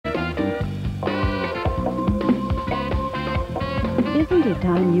Isn't it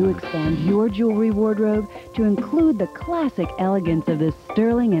time you expand your jewelry wardrobe to include the classic elegance of this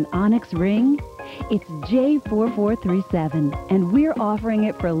sterling and onyx ring? It's J4437, and we're offering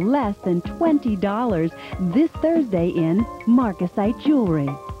it for less than $20 this Thursday in Marcasite Jewelry.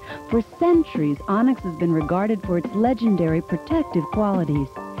 For centuries, onyx has been regarded for its legendary protective qualities.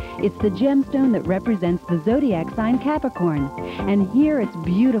 It's the gemstone that represents the zodiac sign Capricorn, and here it's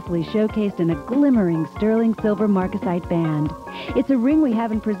beautifully showcased in a glimmering sterling silver marcasite band. It's a ring we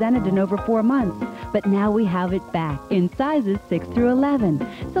haven't presented in over 4 months, but now we have it back in sizes 6 through 11.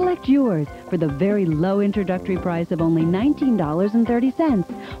 Select yours for the very low introductory price of only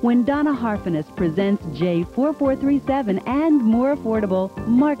 $19.30 when Donna Harfiness presents J4437 and more affordable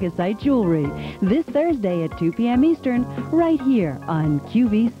Marcasite jewelry this Thursday at 2 p.m. Eastern, right here on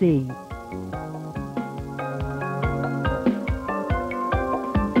QVC.